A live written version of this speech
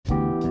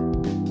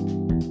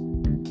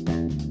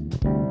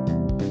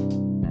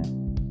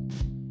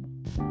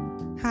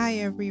Hi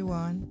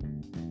everyone,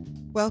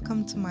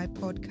 welcome to my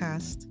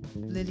podcast,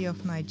 Lily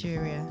of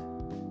Nigeria.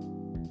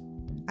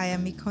 I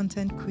am a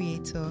content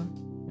creator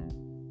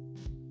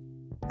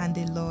and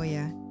a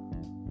lawyer.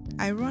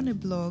 I run a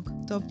blog,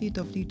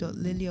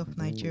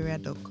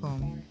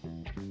 www.lilyofnigeria.com.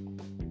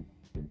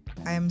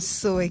 I am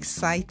so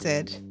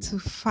excited to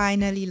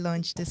finally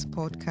launch this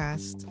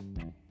podcast.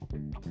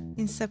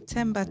 In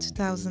September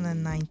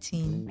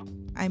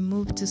 2019, I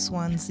moved to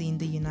Swansea in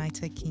the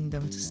United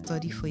Kingdom to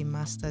study for a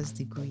master's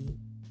degree.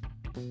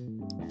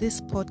 This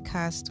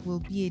podcast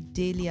will be a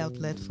daily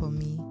outlet for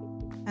me,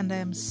 and I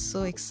am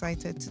so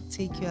excited to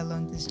take you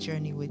along this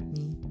journey with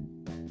me.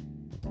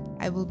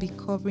 I will be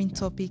covering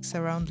topics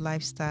around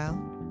lifestyle,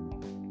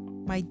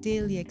 my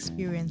daily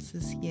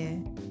experiences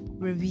here,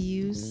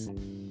 reviews,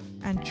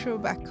 and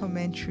throwback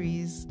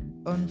commentaries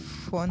on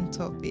fun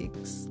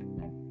topics.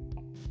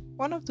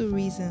 One of the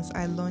reasons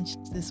I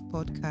launched this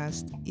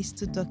podcast is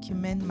to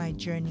document my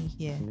journey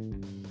here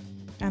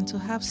and to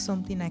have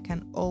something I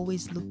can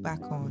always look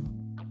back on.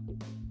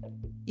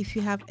 If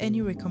you have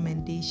any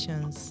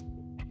recommendations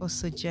or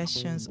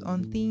suggestions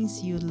on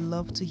things you'd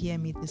love to hear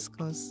me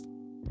discuss,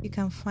 you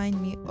can find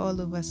me all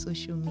over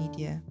social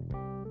media.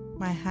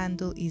 My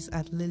handle is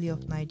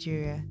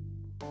 @LilyofNigeria.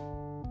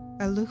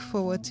 I look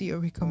forward to your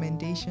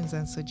recommendations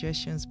and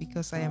suggestions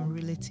because I am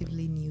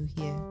relatively new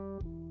here.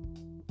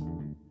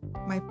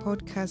 My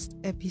podcast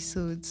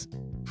episodes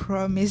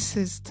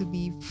promises to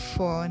be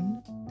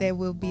fun. There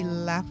will be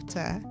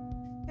laughter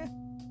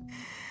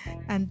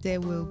and there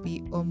will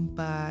be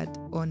unbarred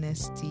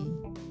honesty.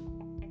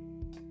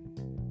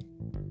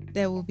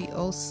 There will be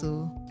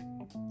also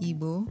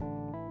Igbo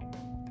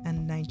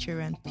and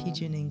Nigerian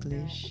Pidgin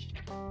English.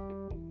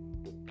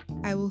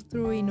 I will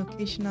throw in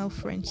occasional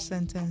French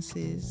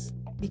sentences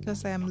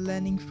because I am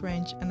learning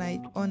French and I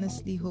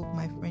honestly hope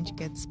my French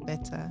gets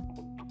better.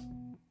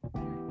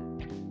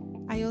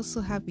 I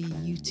also have a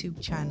YouTube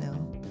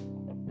channel.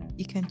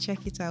 You can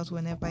check it out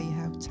whenever you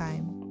have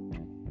time.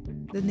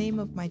 The name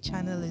of my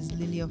channel is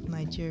Lily of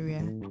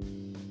Nigeria.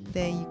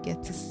 There you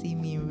get to see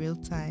me in real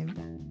time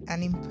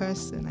and in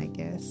person, I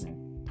guess.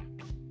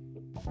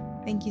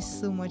 Thank you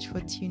so much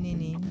for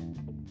tuning in.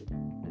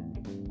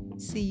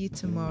 See you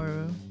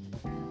tomorrow.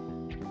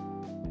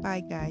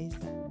 Bye, guys.